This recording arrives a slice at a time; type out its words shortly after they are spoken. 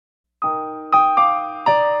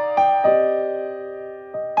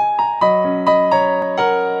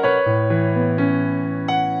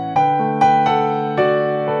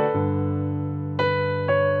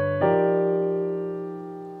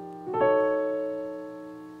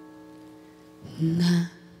난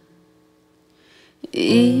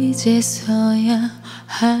이제서야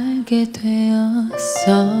알게 되었어요.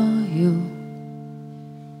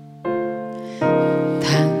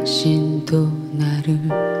 당신도 나를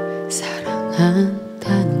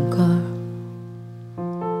사랑한다는 걸.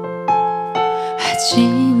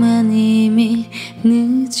 하지만 이미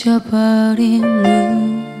늦어버린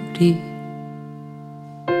우리.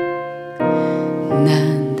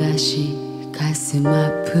 난 다시 가슴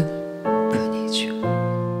아플 뿐이죠.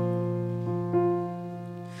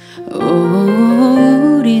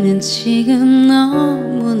 우리는 지금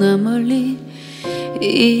너무나 멀리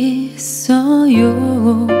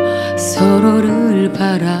있어요. 서로를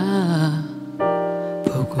바라보고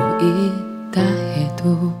있다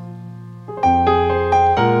해도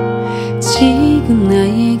지금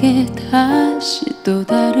나에게 다시 또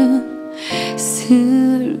다른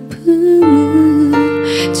슬픔을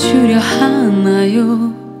주려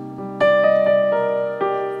하나요.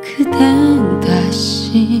 그댄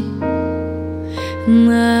다시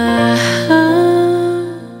나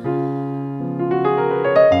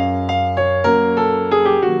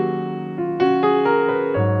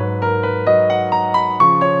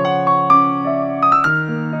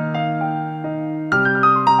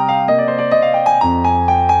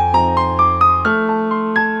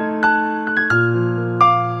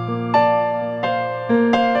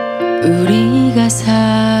우리가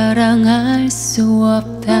사랑할 수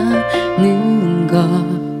없다는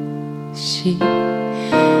것이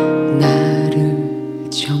나를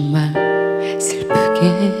정말 슬프게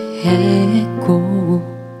했고,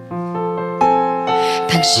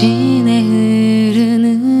 당신의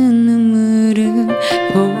흐르는 눈물을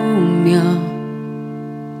보며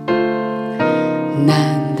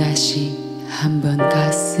난 다시 한번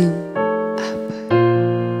가슴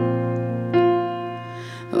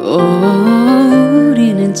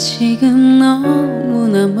우리는 지금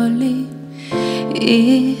너무나 멀리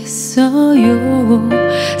있어요.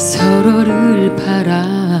 서로를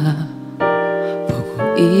바라보고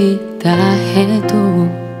있다 해도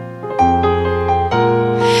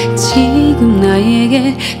지금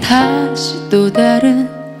나에게 다시 또 다른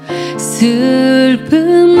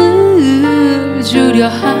슬픔을 주려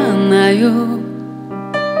하나요.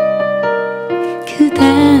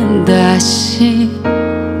 그댄 다시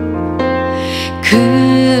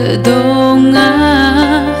그동안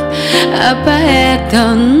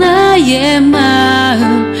아파했던 나의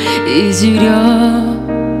마음 잊으려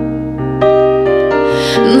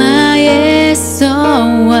나 애써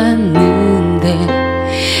왔는데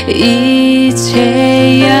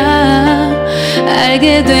이제야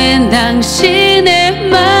알게 된 당신의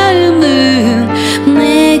마음은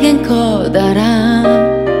내겐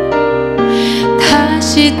커다란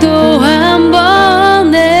다시 또 한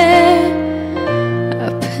번의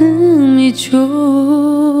아픔이죠.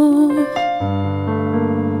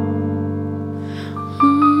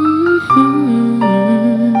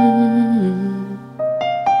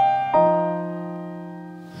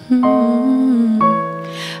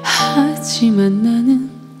 하지만 나는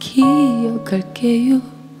기억할게요.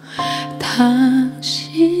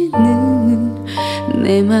 당신은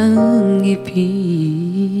내 마음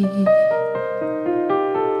깊이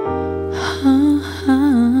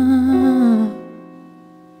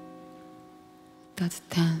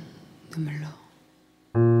따뜻한 눈물로.